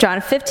John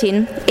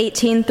 15,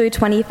 18 through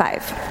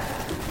 25.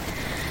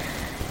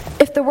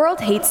 If the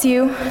world hates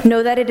you,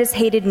 know that it has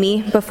hated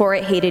me before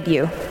it hated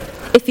you.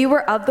 If you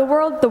were of the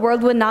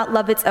world would not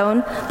love its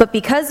own, but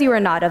because you are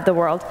not of the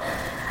world,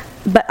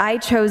 but I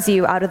chose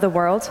you out of the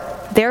world,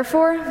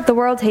 therefore the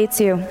world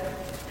hates you.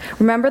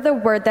 Remember the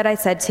word that I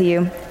said to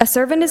you, a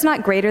servant is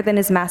not greater than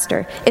his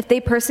master. If they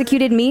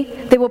persecuted me,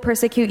 they will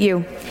persecute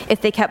you. If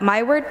they kept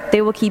my word,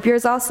 they will keep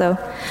yours also.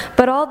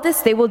 But all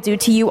this they will do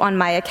to you on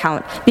my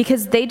account,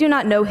 because they do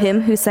not know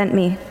him who sent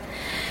me.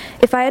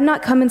 If I had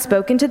not come and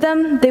spoken to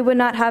them, they would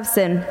not have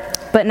sin.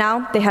 But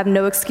now they have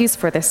no excuse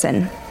for their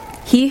sin.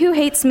 He who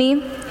hates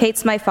me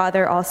hates my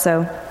Father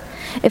also.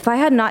 If I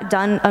had not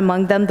done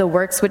among them the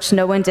works which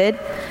no one did,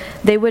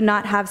 they would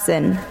not have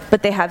sin.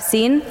 But they have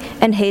seen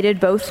and hated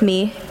both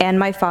me and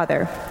my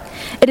Father.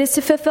 It is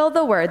to fulfill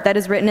the word that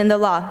is written in the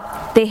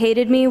law. They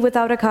hated me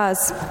without a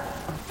cause.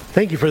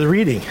 Thank you for the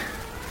reading.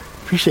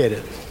 Appreciate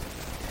it.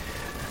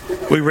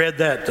 We read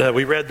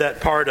that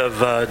part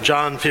of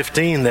John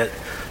 15 that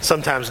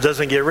sometimes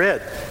doesn't get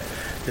read,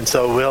 and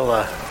so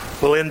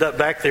we'll end up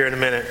back there in a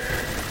minute.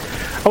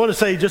 I want to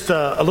say just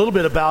a little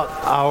bit about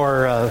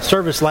our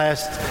service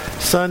last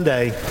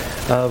Sunday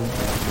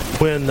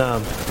when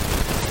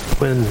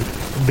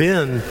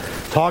Ben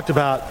talked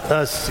about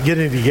us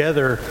getting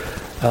together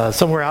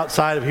somewhere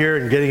outside of here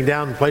and getting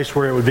down to a place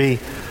where it would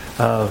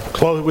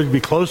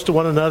be close to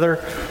one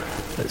another.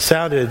 It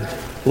sounded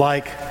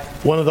like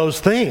one of those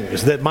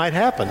things that might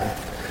happen,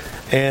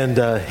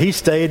 and he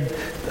stayed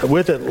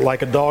with it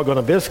like a dog on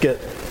a biscuit,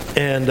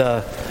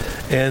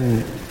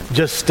 and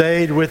just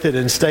stayed with it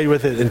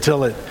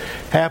until it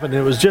happened.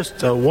 It was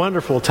just a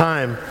wonderful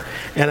time.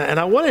 And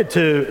I wanted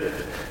to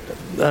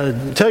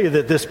tell you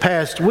that this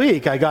past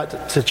week I got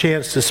the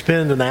chance to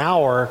spend an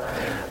hour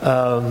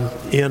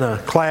in a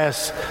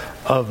class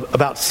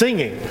about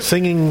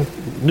singing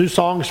new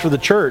songs for the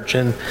church.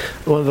 And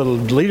one of the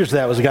leaders of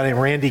that was a guy named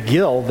Randy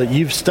Gill that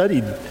you've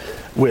studied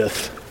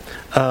with.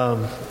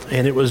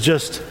 And it was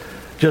just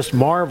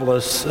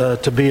marvelous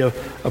to be a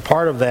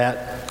part of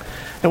that.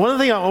 And one of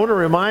the things I want to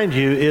remind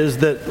you is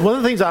that one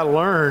of the things I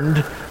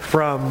learned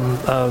from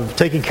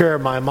taking care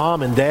of my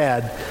mom and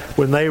dad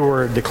when they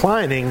were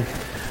declining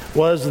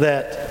was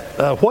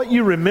that what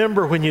you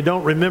remember when you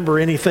don't remember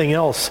anything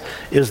else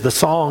is the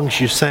songs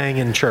you sang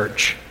in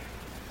church.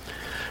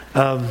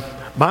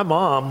 My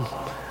mom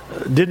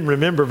didn't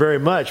remember very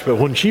much, but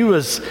when she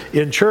was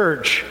in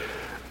church,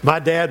 my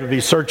dad would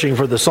be searching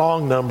for the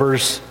song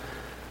numbers,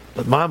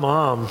 but my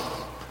mom,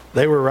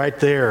 they were right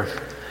there.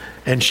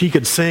 And she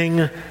could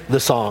sing the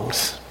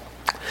songs.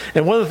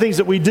 And one of the things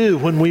that we do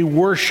when we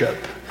worship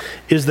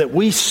is that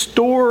we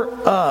store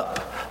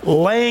up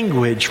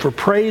language for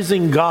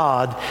praising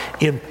God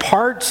in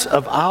parts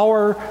of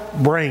our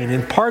brain,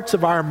 in parts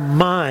of our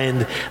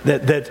mind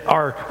that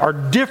are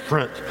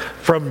different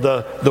from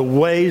the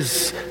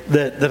ways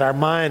that our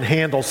mind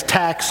handles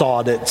tax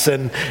audits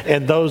and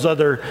those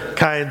other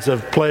kinds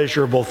of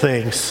pleasurable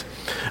things.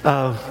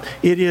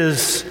 It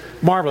is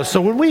marvelous. So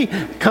when we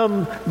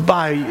come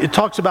by, it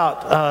talks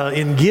about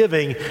in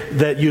giving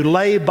that you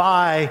lay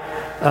by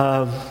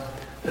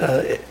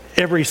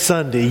every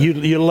Sunday.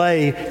 You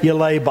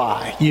lay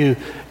by.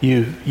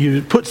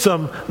 You put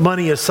some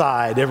money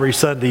aside every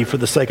Sunday for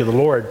the sake of the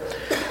Lord.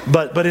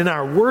 But in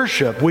our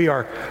worship, we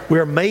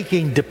are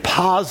making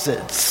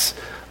deposits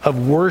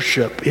of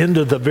worship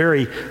into the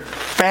very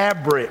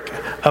fabric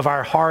of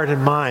our heart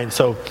and mind.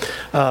 So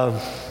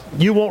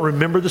you won't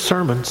remember the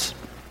sermons.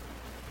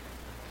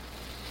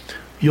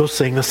 You'll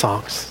sing the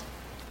songs,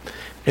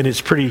 and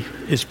it's pretty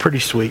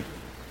sweet.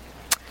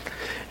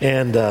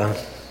 And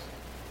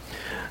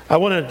I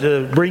wanted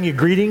to bring you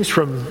greetings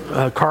from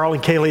Carl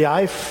and Kaylee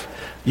Ife.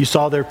 You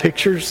saw their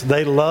pictures.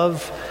 They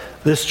love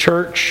this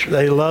church.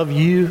 They love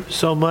you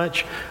so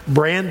much.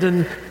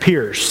 Brandon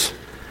Pierce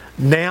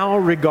now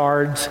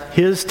regards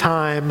his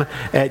time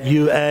at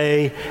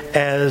UA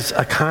as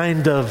a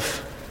kind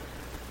of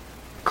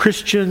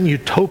Christian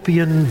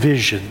utopian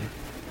vision.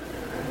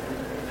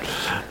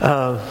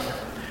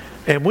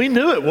 And we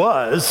knew it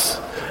was.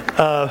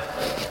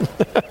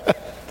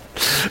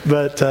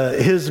 But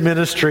his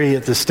ministry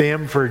at the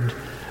Stamford,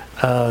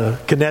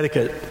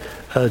 Connecticut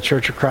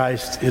Church of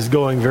Christ is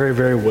going very,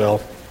 very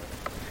well.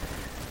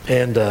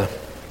 And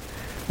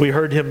we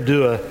heard him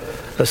do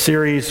a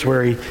series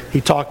where he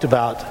talked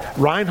about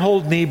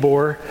Reinhold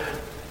Niebuhr,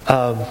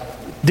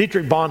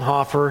 Dietrich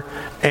Bonhoeffer,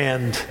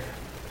 and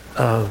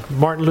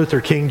Martin Luther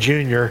King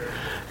Jr.,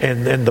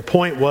 and the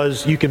point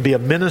was you can be a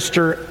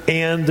minister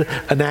and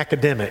an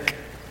academic.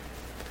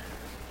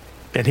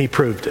 And he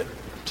proved it.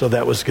 So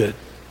that was good.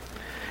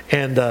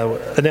 And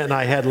Annette and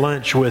I had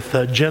lunch with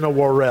Jenna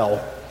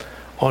Worrell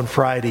on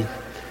Friday.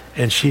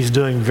 And she's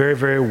doing very,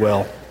 very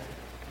well.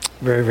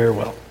 Very, very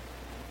well.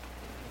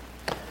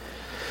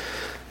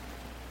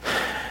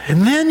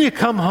 And then you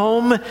come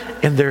home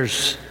and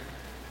there's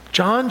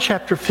John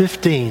chapter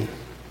 15.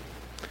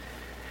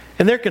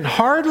 And there can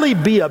hardly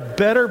be a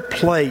better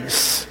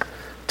place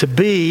to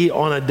be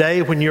on a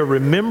day when you're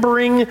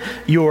remembering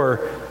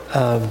your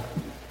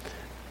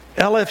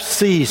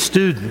LFC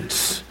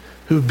students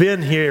who've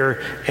been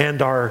here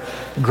and are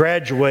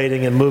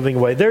graduating and moving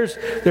away.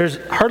 There's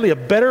hardly a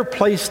better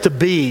place to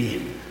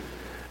be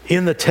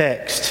in the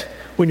text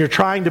when you're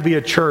trying to be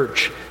a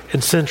church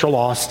in Central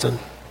Austin.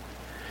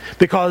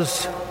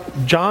 Because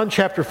John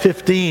chapter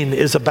 15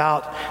 is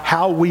about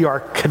how we are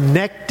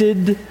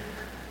connected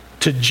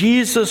to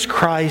Jesus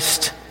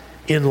Christ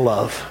in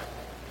love.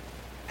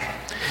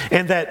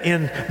 And that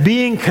in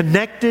being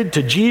connected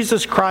to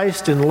Jesus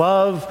Christ in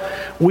love,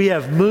 we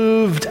have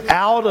moved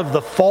out of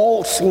the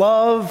false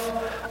love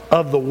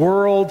of the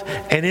world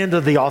and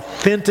into the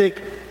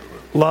authentic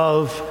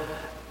love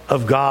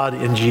of God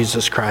in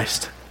Jesus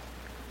Christ.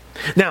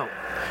 Now,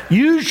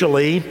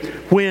 usually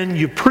when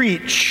you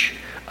preach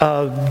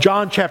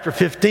John chapter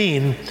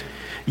 15,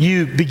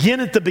 you begin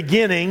at the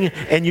beginning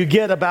and you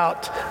get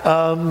about,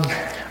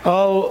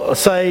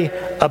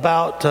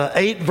 about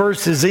 8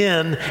 verses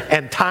in,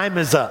 and time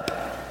is up.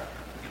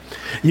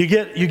 You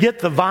get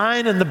the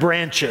vine and the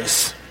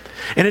branches.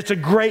 And it's a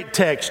great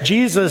text.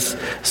 Jesus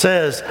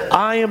says,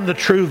 I am the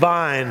true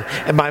vine,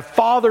 and my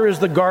Father is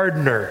the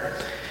gardener.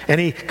 And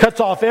he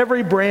cuts off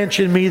every branch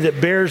in me that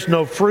bears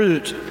no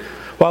fruit,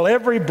 while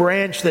every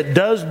branch that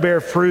does bear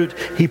fruit,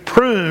 he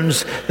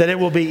prunes that it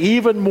will be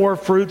even more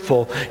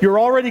fruitful. You're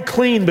already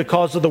clean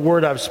because of the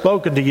word I've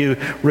spoken to you.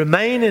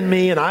 Remain in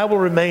me, and I will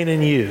remain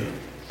in you.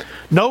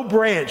 No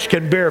branch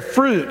can bear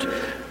fruit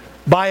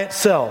by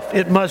itself.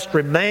 It must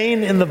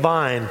remain in the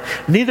vine.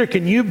 Neither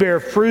can you bear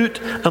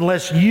fruit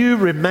unless you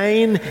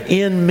remain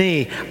in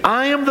me.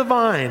 I am the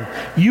vine.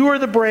 You are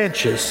the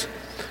branches.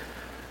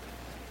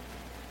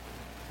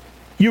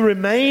 You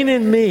remain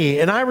in me,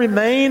 and I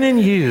remain in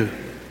you.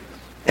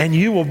 And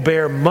you will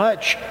bear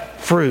much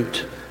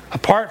fruit.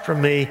 Apart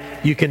from me,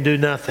 you can do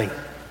nothing.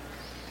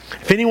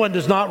 If anyone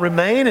does not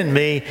remain in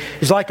me,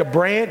 he's like a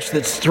branch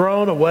that's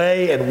thrown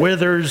away and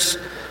withers.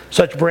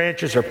 Such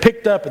branches are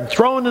picked up and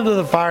thrown into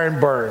the fire and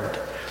burned.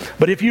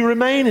 But if you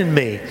remain in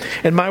me,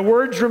 and my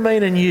words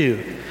remain in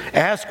you,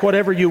 ask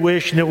whatever you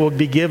wish, and it will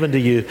be given to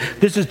you.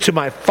 This is to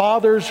my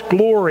Father's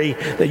glory,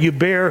 that you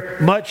bear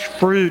much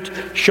fruit,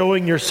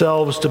 showing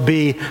yourselves to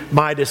be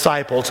my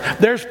disciples.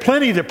 There's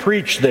plenty to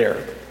preach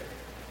there.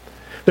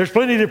 There's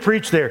plenty to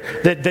preach there.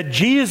 That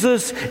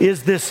Jesus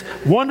is this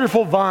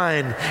wonderful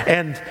vine,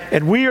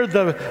 and we are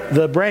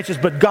the branches.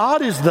 But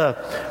God is the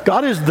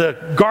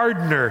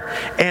gardener,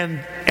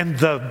 and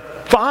the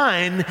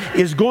vine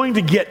is going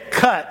to get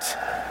cut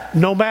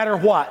no matter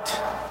what.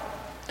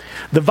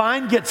 The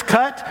vine gets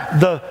cut,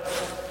 the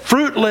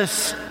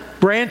fruitless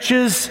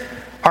branches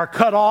are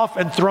cut off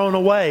and thrown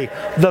away.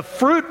 The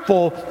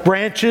fruitful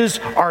branches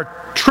are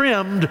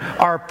trimmed,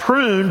 are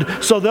pruned,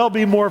 so they'll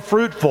be more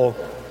fruitful.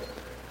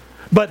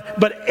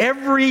 But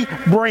every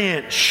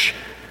branch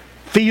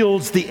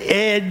feels the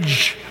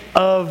edge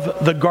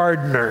of the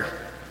gardener.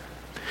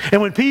 And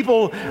when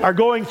people are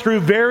going through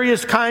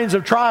various kinds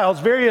of trials,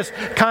 various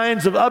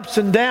kinds of ups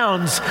and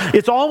downs,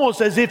 it's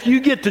almost as if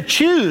you get to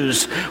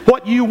choose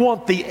what you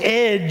want the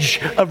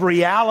edge of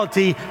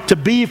reality to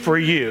be for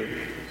you.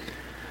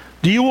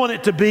 Do you want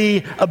it to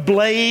be a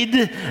blade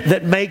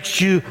that makes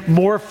you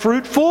more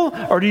fruitful?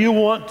 Or do you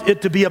want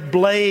it to be a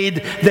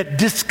blade that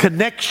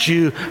disconnects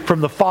you from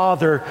the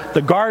Father,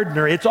 the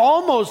gardener? It's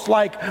almost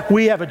like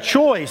we have a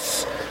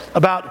choice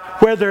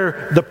about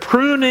whether the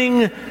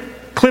pruning,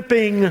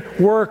 clipping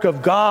work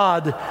of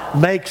God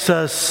makes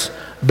us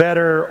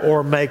better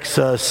or makes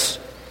us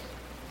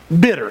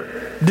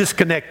bitter,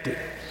 disconnected,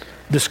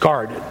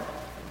 discarded.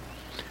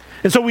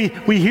 And so we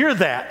hear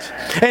that.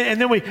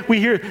 And then we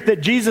hear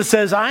that Jesus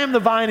says, I am the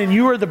vine and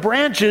you are the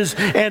branches.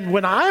 And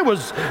when I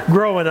was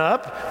growing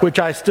up, which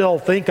I still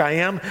think I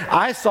am,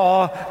 I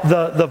saw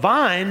the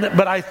vine,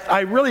 but I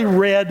really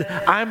read,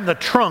 I'm the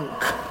trunk.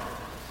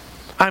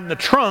 I'm the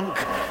trunk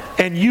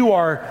and you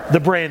are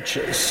the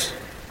branches.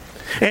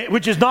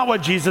 Which is not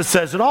what Jesus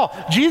says at all.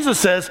 Jesus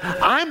says,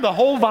 I'm the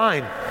whole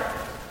vine.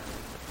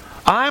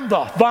 I'm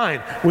the vine.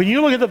 When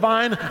you look at the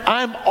vine,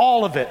 I'm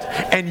all of it.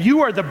 And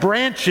you are the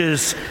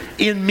branches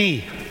in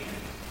me.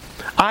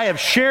 I have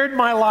shared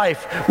my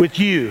life with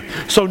you.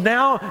 So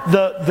now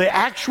the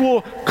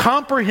actual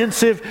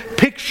comprehensive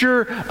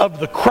picture of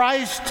the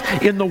Christ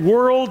in the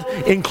world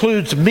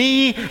includes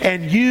me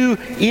and you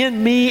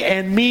in me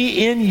and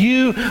me in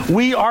you.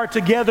 We are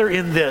together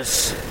in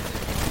this.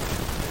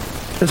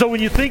 And so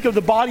when you think of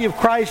the body of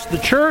Christ, the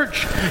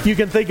church, you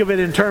can think of it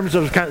in terms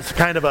of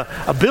kind of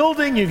a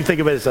building. You can think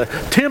of it as a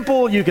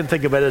temple. You can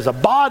think of it as a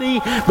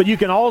body. But you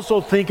can also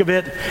think of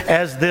it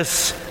as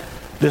this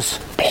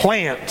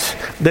plant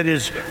that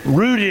is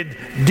rooted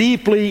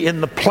deeply in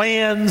the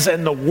plans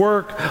and the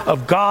work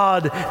of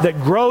God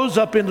that grows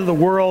up into the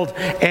world.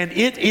 And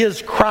it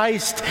is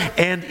Christ,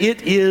 and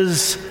it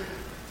is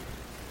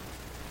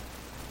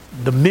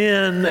the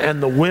men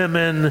and the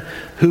women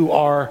who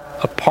are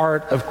a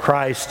part of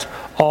Christ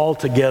all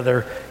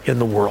together in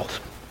the world.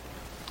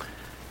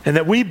 And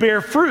that we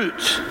bear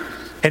fruit,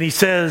 and he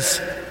says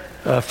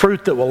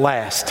fruit that will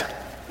last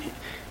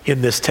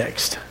in this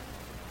text.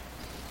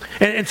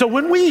 And so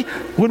when we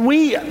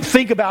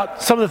think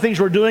about some of the things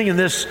we're doing in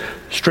this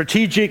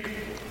strategic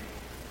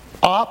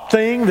op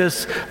thing,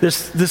 this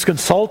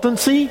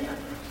consultancy,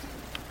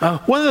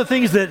 one of the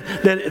things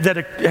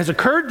that has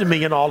occurred to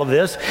me in all of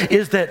this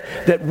is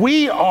that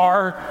we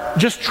are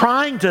just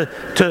trying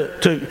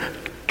to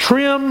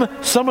trim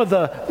some of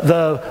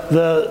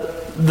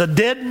the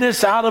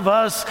deadness out of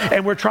us,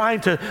 and we're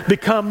trying to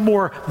become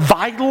more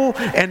vital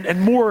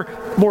and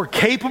more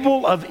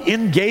capable of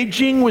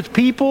engaging with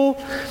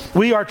people.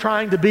 We are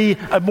trying to be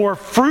a more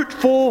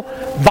fruitful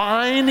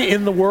vine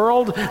in the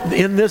world,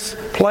 in this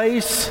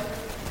place.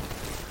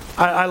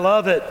 I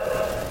love it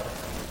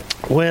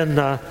when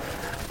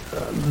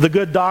the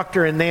good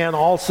doctor and Nan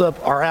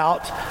Alsop are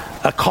out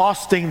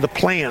accosting the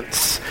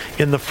plants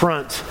in the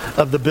front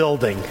of the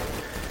building.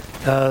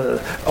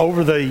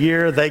 Over the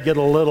year, they get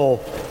a little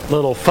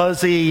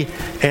fuzzy,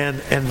 and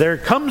there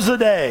comes a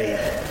day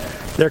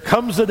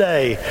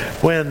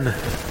when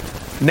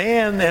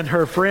Nan and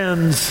her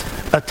friends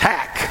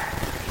attack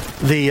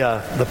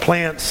the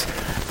plants,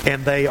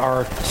 and they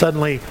are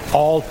suddenly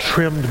all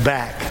trimmed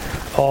back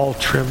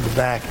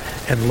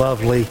and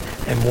lovely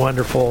and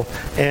wonderful.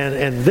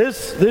 And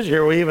this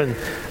year we even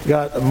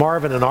got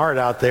Marvin and Art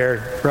out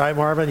there, right,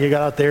 Marvin? You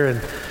got out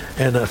there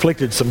and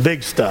afflicted some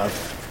big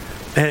stuff.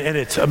 And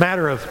it's a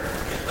matter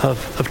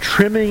of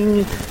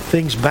trimming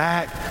things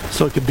back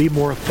so it can be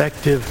more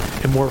effective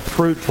and more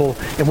fruitful.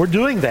 And we're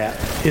doing that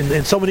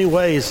in so many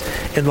ways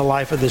in the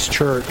life of this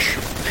church.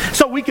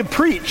 So we could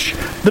preach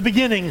the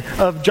beginning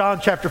of John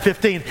chapter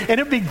 15, and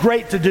it would be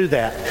great to do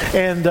that.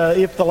 And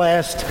if the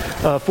last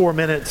 4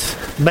 minutes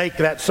make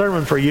that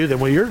sermon for you, then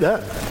well, you're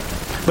done.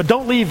 But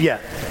don't leave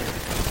yet.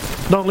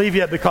 Don't leave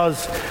yet,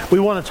 because we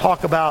want to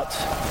talk about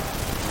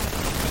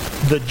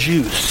the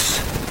juice,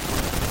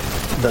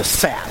 the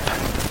sap.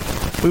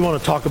 We want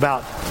to talk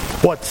about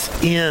what's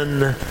in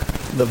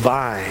the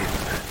vine.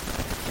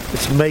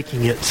 It's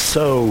making it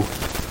so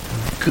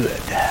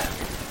good.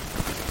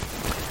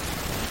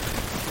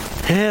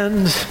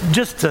 And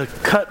just to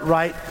cut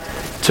right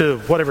to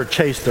whatever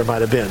chase there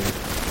might have been,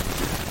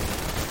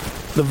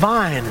 the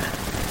vine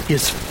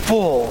is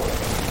full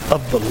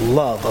of the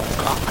love of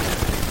God.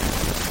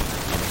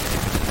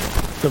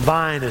 The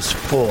vine is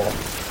full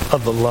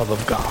of the love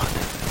of God.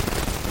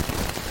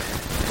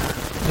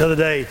 The other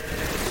day,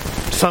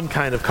 some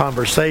kind of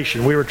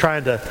conversation, we were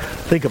trying to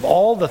think of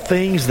all the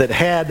things that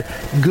had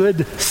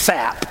good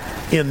sap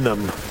in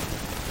them.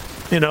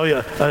 You know,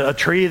 a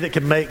tree that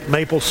can make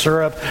maple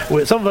syrup.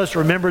 Some of us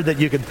remembered that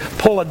you could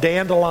pull a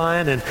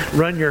dandelion and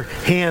run your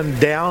hand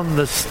down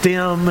the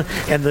stem,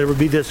 and there would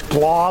be this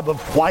glob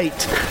of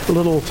white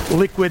little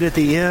liquid at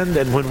the end.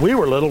 And when we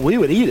were little, we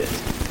would eat it.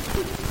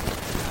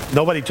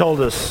 Nobody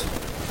told us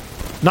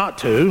not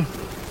to,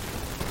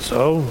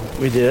 so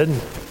we did.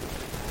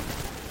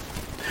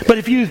 But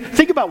if you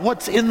think about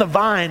what's in the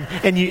vine,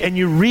 and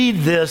you read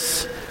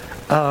this,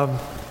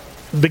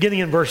 beginning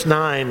in verse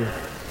 9,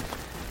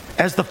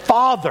 as the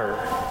Father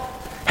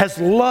has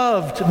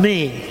loved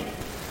me,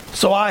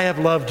 so I have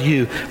loved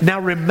you.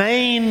 Now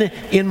remain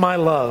in my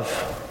love.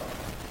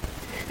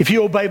 If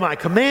you obey my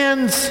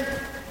commands,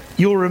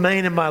 you will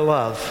remain in my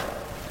love,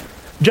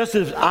 just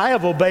as I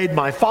have obeyed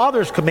my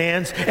Father's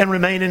commands and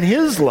remain in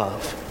his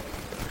love.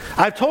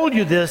 I've told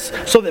you this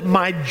so that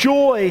my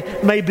joy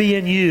may be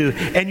in you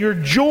and your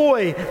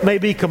joy may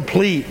be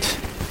complete.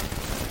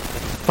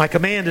 My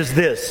command is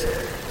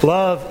this: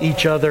 love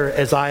each other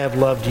as I have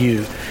loved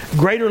you.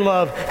 Greater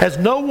love has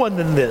no one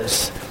than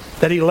this,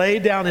 that he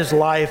laid down his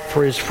life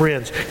for his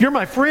friends. You're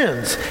my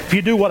friends if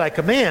you do what I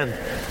command.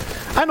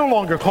 I no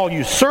longer call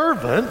you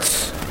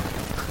servants,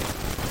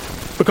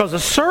 because a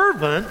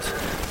servant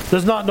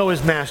does not know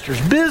his master's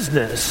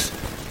business.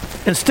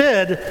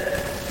 Instead,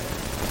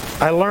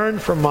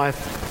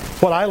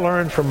 what I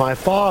learned from my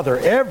Father,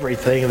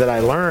 everything that I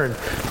learned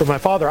from my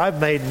Father,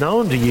 I've made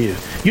known to you.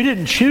 You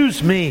didn't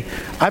choose me.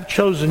 I've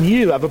chosen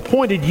you. I've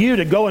appointed you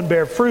to go and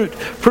bear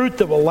fruit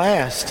that will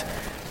last.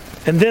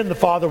 And then the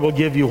Father will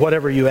give you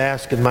whatever you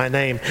ask in my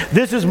name.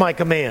 This is my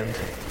command: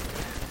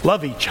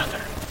 love each other.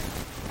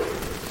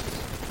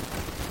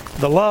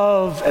 The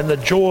love and the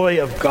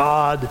joy of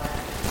God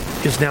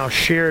is now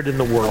shared in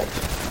the world.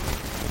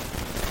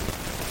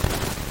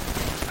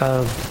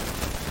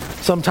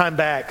 Some time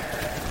back,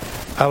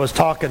 I was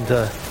talking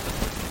to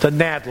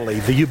Natalie,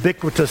 the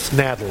ubiquitous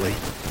Natalie.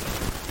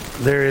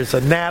 There is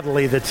a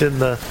Natalie that's in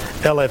the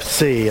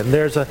LFC, and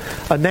there's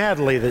a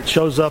Natalie that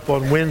shows up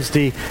on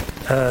Wednesday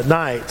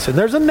nights, and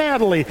there's a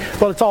Natalie,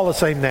 well, it's all the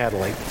same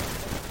Natalie.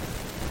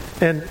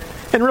 And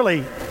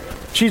really,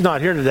 she's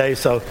not here today,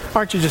 so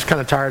aren't you just kind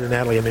of tired of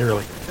Natalie? I mean,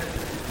 really.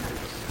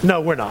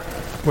 No, we're not.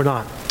 We're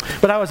not.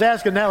 But I was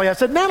asking Natalie, I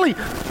said, Natalie,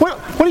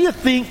 what do you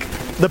think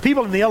the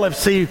people in the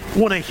LFC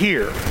want to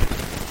hear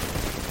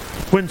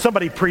when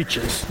somebody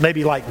preaches,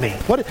 maybe like me?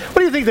 What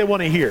do you think they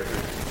want to hear?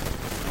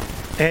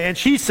 And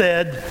she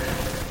said,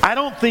 I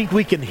don't think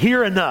we can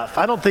hear enough.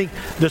 I don't think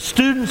the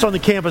students on the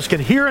campus can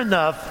hear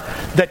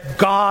enough that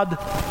God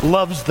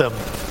loves them.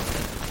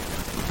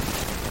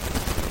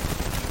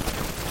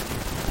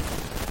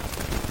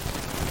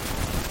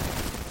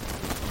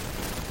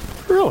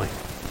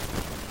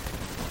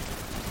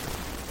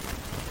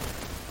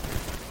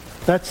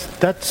 That's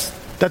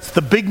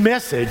the big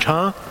message,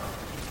 huh?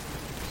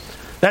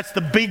 That's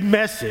the big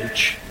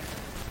message.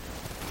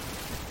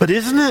 But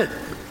isn't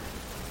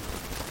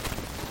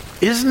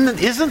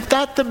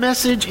that the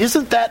message?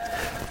 Isn't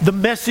that the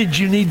message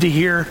you need to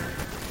hear?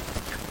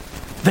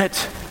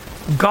 That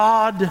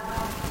God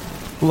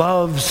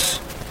loves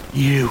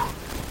you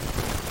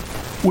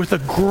with a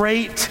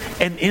great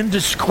and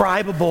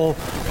indescribable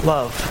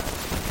love.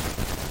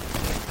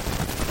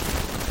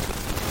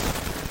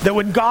 That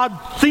when God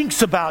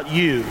thinks about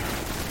you,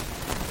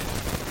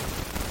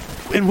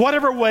 in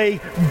whatever way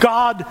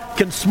God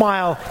can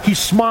smile, He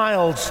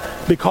smiles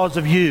because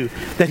of you.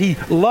 That He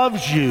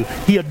loves you.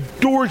 He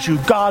adores you.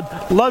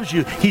 God loves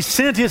you. He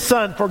sent His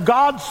Son. For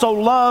God so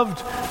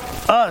loved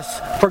us.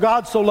 For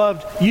God so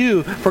loved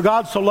you. For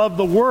God so loved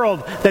the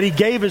world that He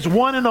gave His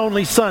one and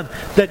only Son,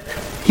 that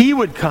He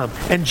would come.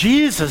 And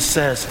Jesus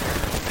says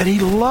that He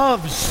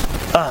loves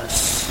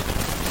us.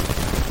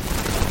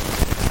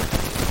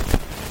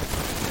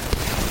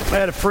 I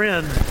had a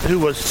friend who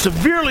was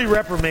severely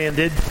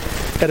reprimanded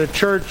at a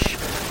church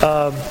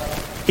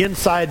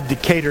inside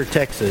Decatur,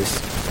 Texas,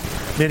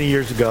 many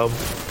years ago.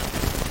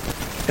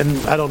 And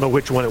I don't know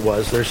which one it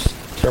was. There's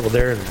several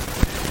there. And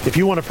if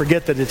you want to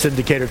forget that it's in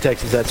Decatur,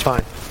 Texas, that's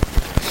fine.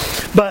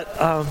 But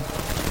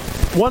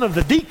one of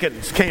the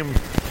deacons came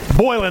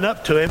boiling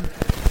up to him,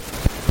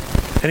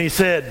 and he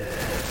said,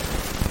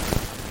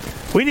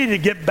 "We need to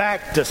get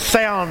back to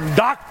sound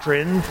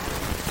doctrine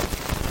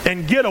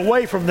and get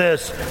away from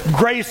this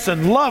grace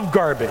and love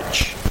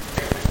garbage."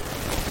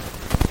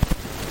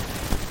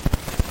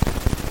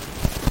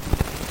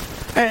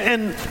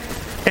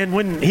 And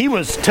when he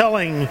was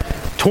telling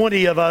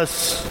 20 of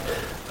us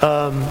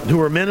who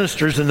were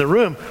ministers in the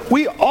room,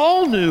 we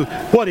all knew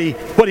what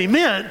he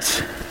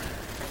meant.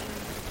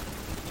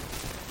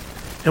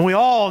 And we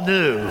all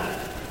knew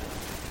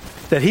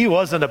that he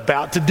wasn't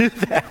about to do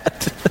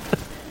that.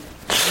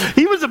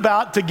 He was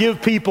about to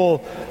give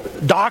people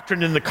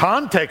doctrine in the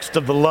context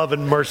of the love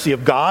and mercy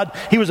of God.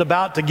 He was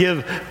about to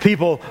give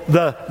people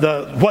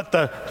what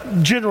the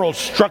general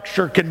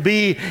structure can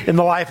be in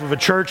the life of a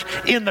church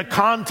in the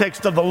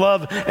context of the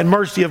love and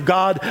mercy of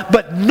God.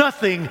 But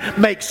nothing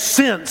makes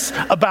sense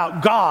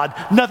about God.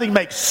 Nothing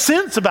makes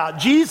sense about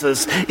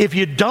Jesus if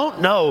you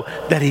don't know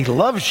that He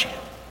loves you.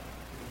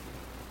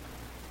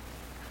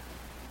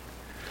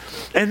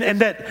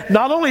 And that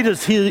not only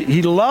does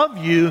He love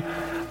you,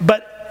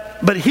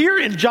 but here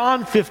in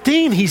John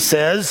 15 He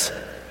says,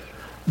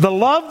 the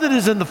love that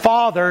is in the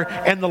Father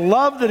and the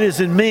love that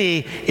is in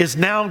me is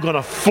now going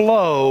to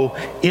flow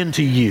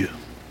into you.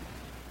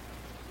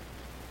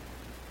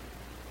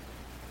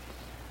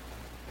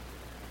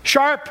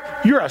 Sharp,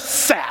 you're a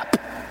sap.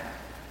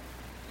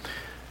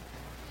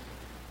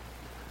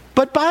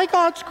 But by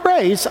God's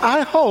grace,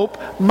 I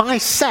hope my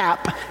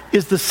sap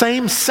is the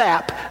same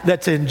sap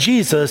that's in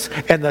Jesus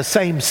and the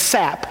same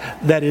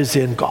sap that is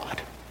in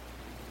God.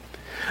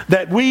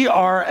 That we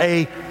are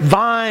a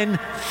vine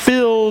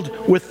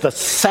filled with the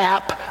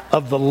sap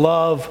of the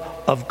love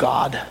of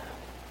God.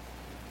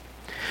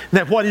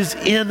 That what is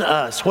in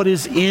us, what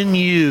is in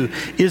you,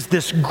 is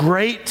this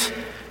great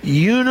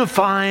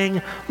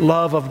unifying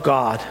love of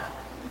God.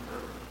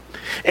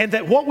 And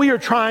that what we are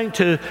trying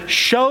to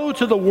show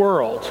to the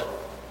world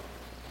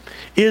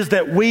is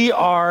that we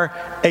are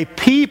a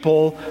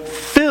people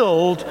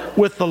filled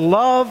with the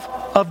love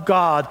of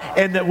God,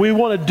 and that we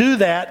want to do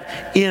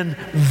that in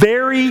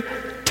very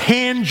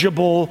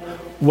tangible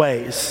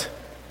ways.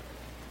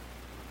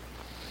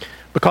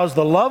 Because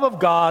the love of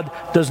God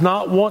does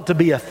not want to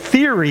be a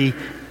theory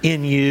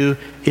in you,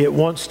 it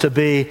wants to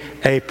be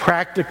a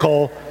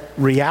practical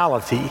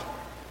reality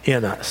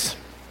in us.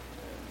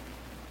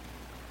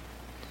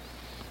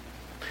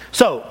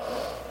 So,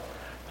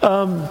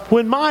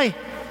 when my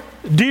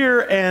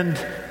dear and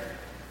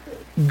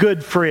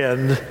good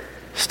friend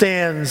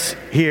stands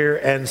here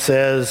and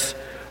says,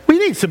 we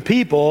need some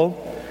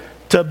people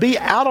to be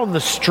out on the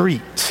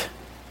street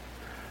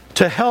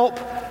to help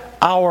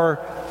our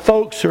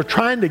folks who are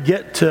trying to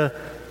get to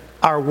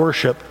our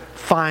worship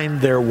find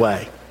their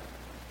way.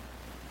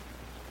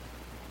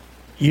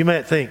 You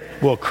might think,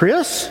 well,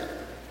 Chris,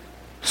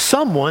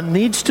 someone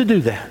needs to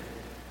do that.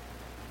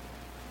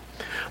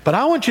 But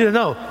I want you to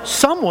know,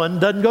 someone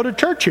doesn't go to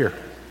church here.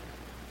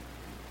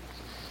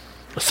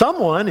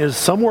 Someone is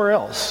somewhere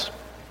else.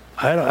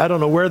 I don't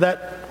know where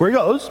it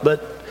goes,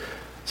 but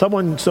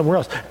someone somewhere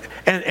else.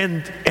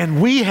 And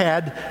we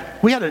had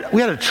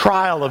a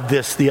trial of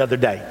this the other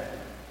day.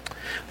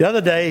 The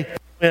other day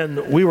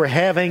when we were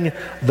having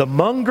the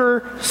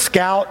Munger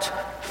Scout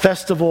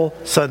Festival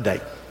Sunday.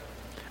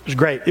 It was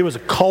great. It was a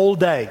cold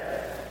day.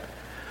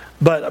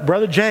 But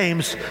Brother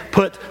James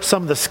put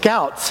some of the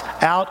scouts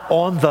out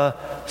on the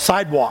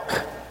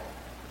sidewalk.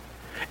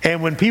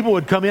 And when people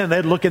would come in,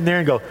 they'd look in there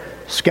and go,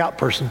 "Scout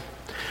person."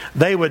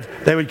 They would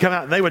come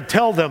out and they would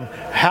tell them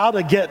how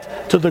to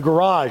get to the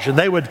garage, and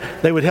they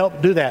would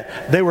help do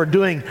that. They were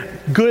doing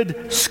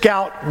good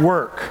scout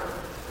work.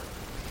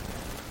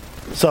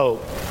 So,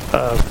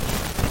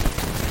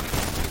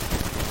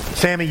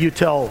 Sammy, you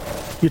tell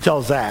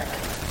Zach.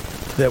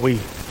 that we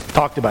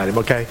talked about him,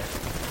 okay?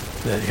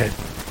 Okay.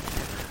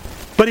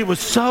 But it was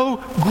so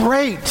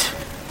great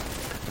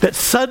that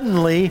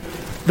suddenly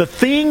the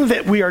thing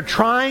that we are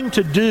trying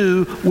to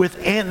do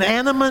with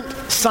inanimate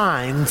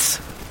signs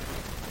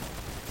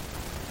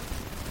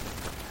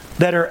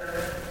that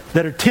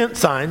are tent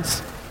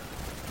signs,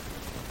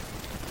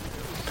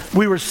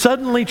 we were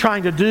suddenly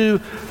trying to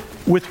do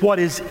with what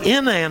is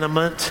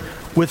inanimate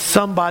with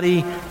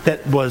somebody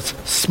that was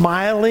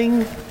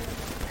smiling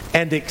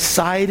and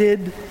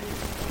excited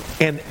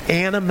and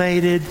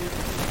animated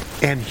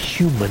and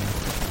human.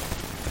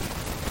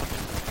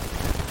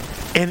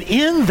 And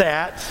in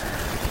that,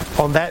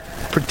 on that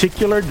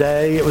particular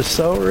day, it was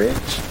so rich.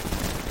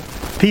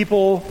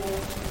 People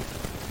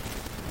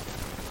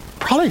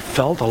probably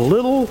felt a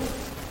little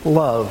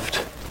loved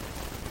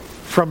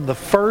from the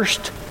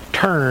first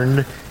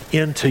turn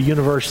into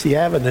University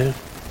Avenue.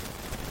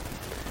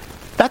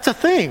 That's a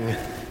thing.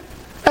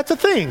 That's a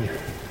thing.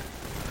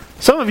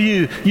 Some of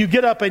you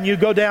get up and you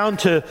go down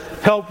to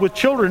help with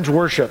children's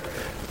worship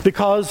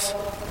because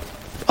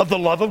of the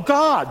love of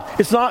God.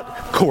 It's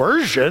not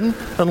coercion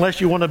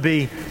unless you want to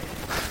be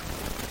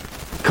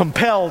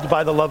compelled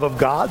by the love of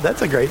God.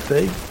 That's a great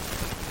thing.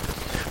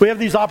 We have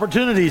these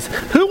opportunities.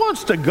 Who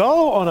wants to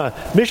go on a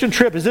mission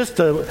trip? Is this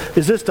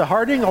to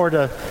Harding or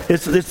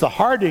it's the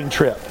Harding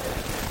trip?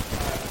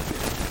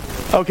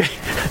 Okay,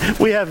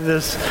 we have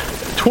this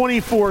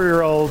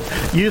 24-year-old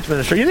youth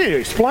minister. You need to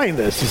explain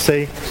this, you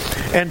see.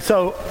 And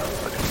so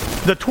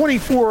the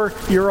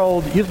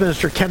 24-year-old youth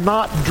minister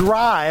cannot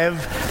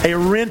drive a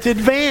rented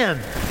van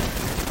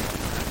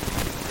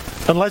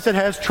unless it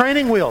has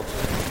training wheels.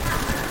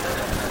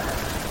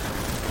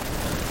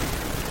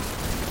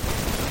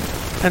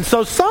 And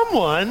so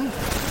someone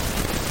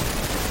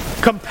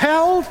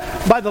compelled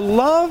by the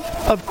love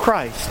of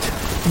Christ,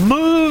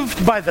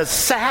 moved by the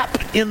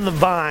sap in the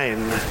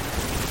vine,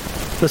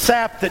 the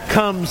sap that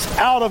comes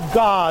out of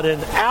God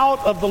and out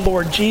of the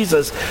Lord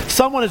Jesus,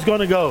 someone is going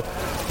to go,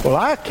 well,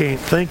 I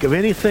can't think of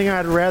anything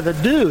I'd rather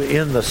do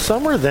in the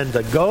summer than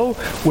to go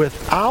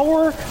with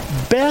our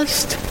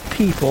best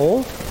people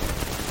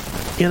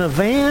in a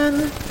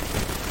van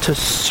to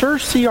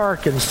Searcy,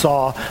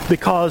 Arkansas,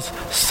 because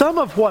some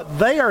of what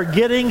they are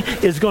getting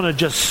is going to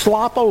just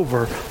slop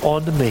over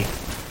onto me.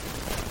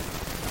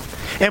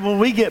 And when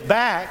we get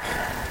back,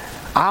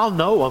 I'll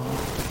know them.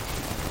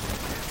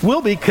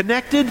 We'll be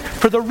connected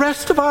for the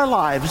rest of our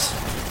lives.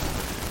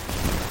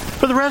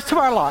 For the rest of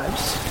our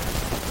lives.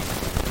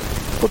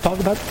 We'll talk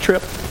about the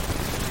trip.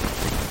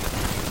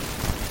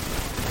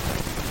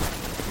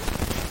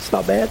 It's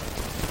not bad.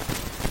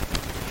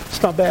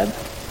 It's not bad.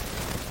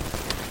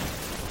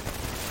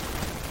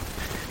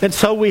 And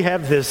so we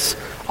have this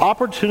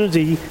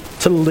opportunity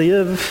to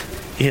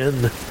live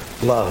in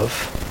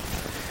love.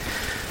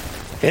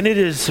 And it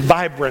is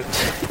vibrant.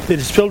 It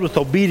is filled with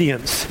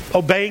obedience,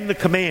 obeying the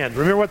command.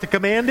 Remember what the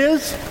command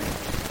is?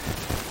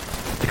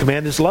 The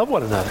command is love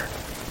one another.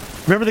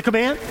 Remember the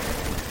command?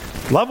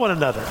 Love one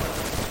another.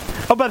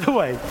 Oh, by the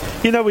way,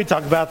 we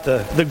talk about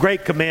the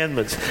great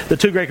commandments, the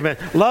two great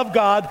commandments. Love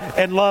God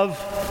and love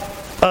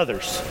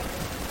others.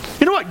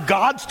 You know what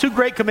God's two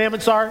great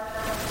commandments are?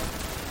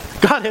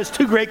 God has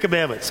two great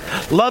commandments.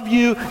 Love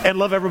you and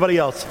love everybody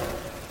else.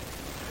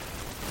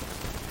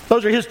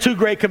 Those are his two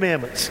great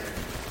commandments.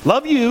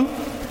 Love you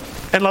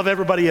and love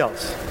everybody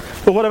else.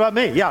 But what about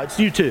me? Yeah, it's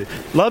you too.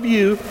 Love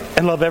you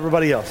and love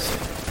everybody else.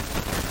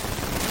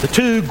 The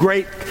two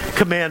great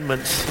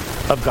commandments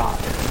of God.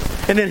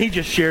 And then he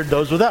just shared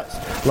those with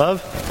us.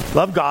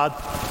 Love God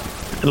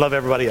and love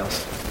everybody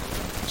else.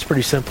 It's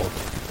pretty simple.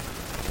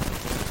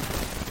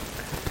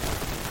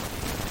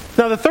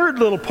 Now, the third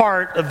little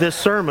part of this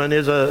sermon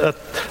is a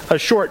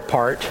short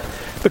part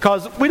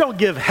because we don't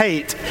give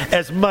hate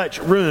as much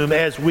room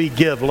as we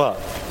give love.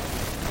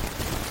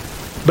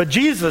 But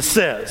Jesus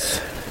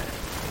says,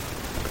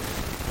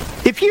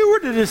 if you were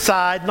to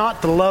decide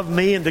not to love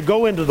me and to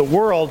go into the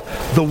world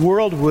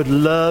would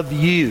love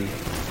you.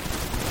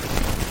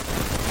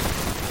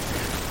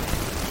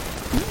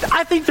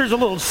 I think there's a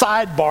little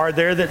sidebar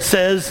there that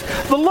says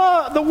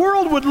the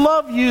world would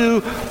love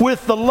you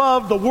with the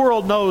love the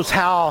world knows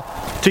how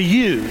to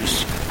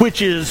use,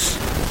 which is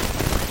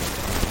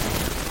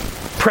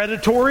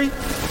predatory,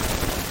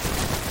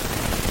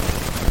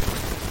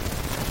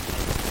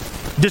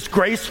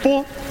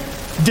 disgraceful,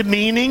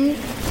 demeaning,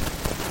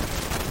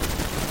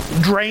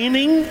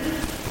 draining,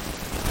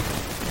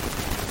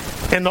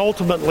 and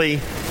ultimately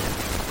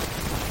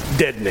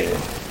deadening.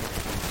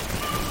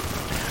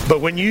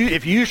 But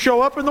if you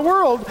show up in the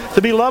world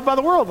to be loved by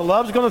the world, the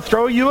love's going to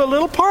throw you a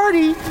little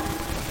party.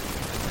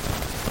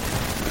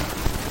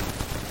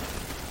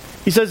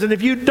 He says, and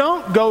if you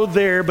don't go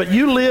there, but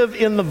you live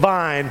in the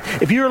vine,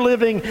 if you're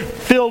living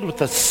filled with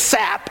the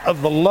sap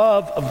of the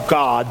love of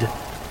God,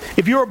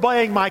 if you're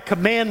obeying my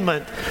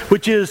commandment,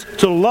 which is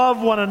to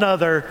love one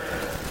another,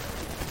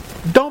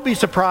 don't be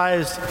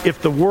surprised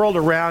if the world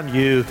around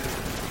you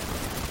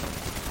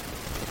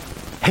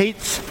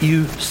hates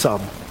you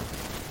some.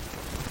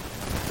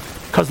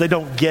 Because they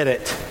don't get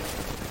it.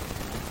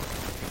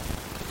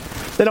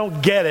 They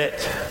don't get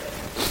it.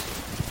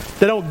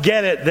 They don't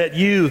get it that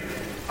you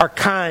are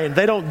kind.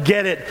 They don't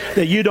get it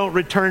that you don't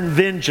return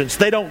vengeance.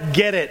 They don't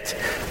get it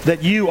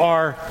that you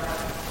are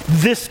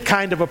this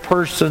kind of a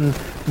person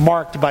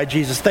marked by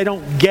Jesus. They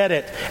don't get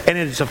it, and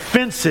it is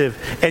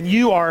offensive, and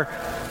you are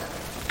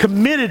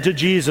committed to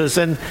Jesus,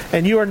 and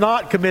you are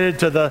not committed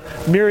to the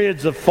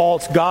myriads of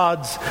false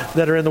gods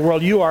that are in the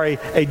world. You are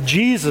a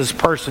Jesus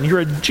person. You're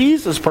a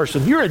Jesus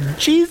person. You're a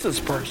Jesus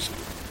person.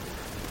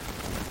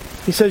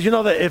 He says, you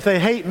know that if they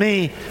hate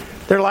me,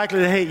 they're likely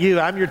to hate you.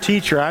 I'm your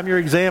teacher. I'm your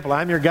example.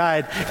 I'm your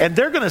guide. And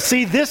they're going to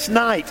see this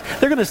night.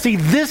 They're going to see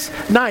this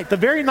night, the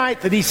very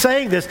night that he's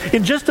saying this,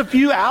 in just a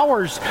few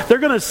hours, they're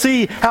going to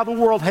see how the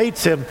world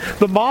hates him.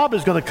 The mob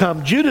is going to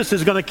come. Judas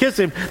is going to kiss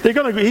him. He's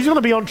going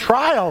to be on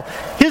trial.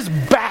 His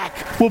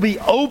back will be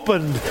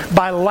opened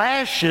by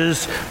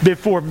lashes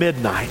before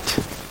midnight.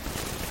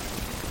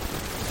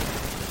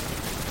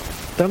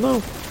 They'll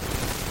know.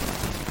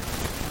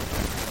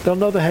 They'll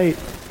know the hate.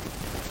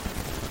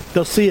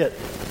 They'll see it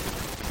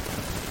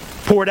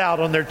poured out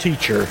on their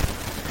teacher.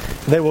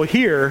 They will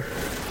hear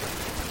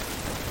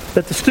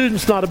that the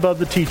student's not above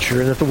the teacher,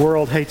 and if the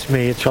world hates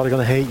me, it's probably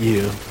going to hate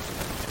you.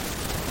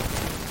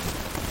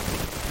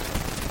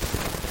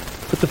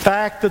 But the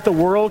fact that the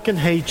world can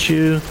hate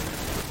you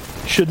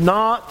should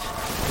not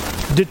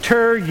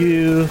deter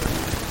you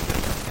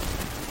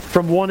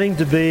from wanting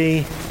to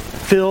be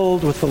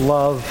filled with the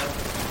love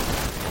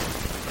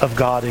of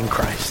God in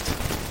Christ.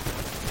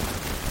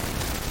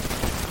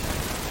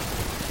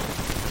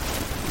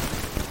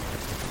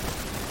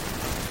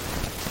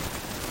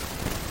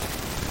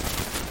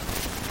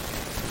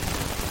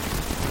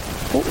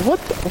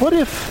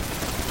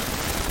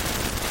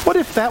 What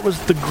if that was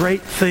the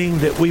great thing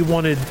that we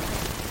wanted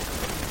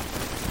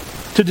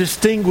to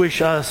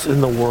distinguish us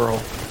in the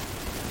world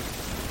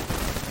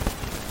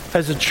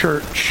as a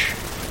church?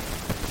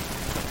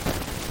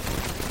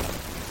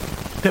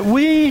 That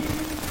we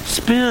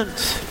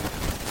spent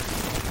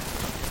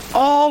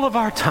all of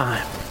our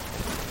time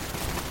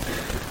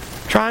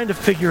trying to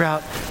figure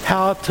out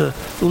how to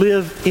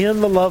live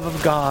in the love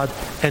of God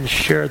and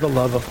share the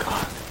love of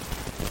God.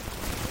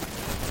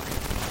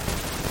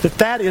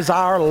 That is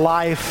our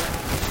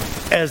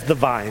life as the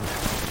vine.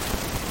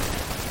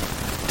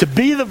 To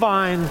be the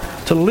vine,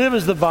 to live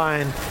as the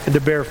vine, and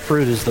to bear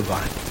fruit as the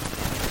vine.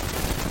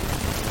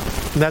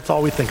 And that's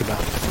all we think about.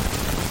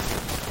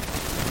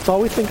 That's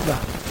all we think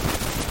about.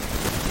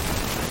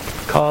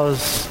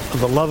 Because of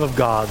the love of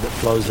God that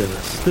flows in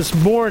us. This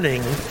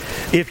morning,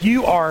 if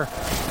you are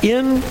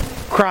in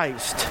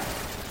Christ,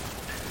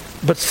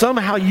 but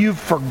somehow you've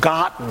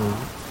forgotten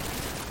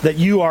that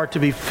you are to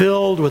be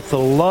filled with the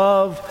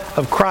love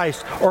of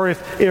Christ, or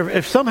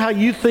if somehow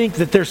you think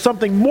that there's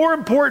something more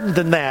important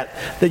than that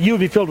you would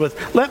be filled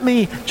with, let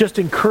me just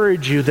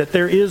encourage you that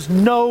there is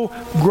no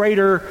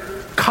greater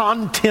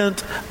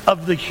content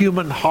of the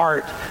human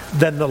heart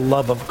than the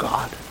love of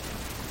God.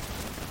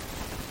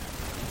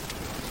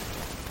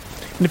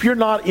 And if you're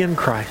not in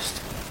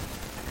Christ,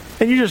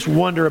 and you just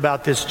wonder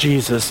about this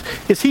Jesus,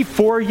 is he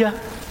for you?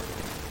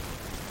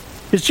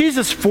 Is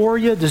Jesus for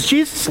you? Does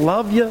Jesus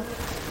love you?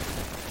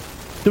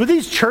 Would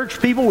these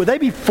church people, would they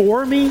be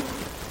for me?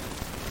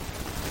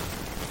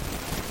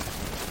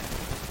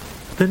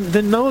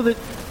 Then know that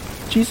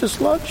Jesus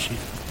loves you.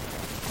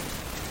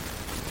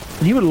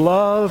 And he would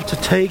love to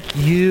take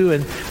you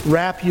and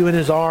wrap you in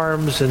his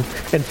arms and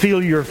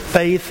feel your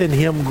faith in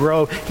him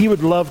grow. He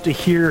would love to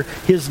hear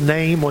his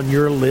name on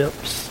your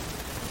lips.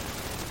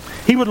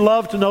 He would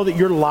love to know that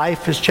your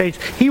life has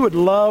changed. He would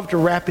love to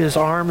wrap his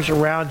arms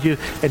around you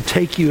and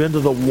take you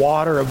into the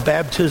water of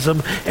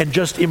baptism and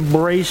just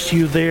embrace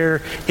you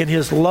there in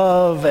his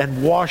love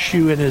and wash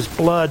you in his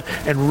blood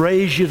and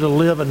raise you to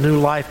live a new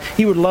life.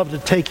 He would love to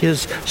take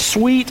his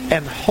sweet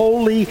and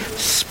holy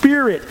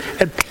Spirit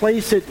and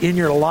place it in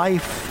your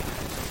life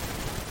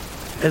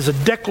as a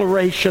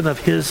declaration of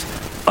his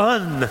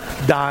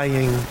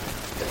undying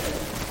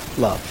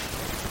love.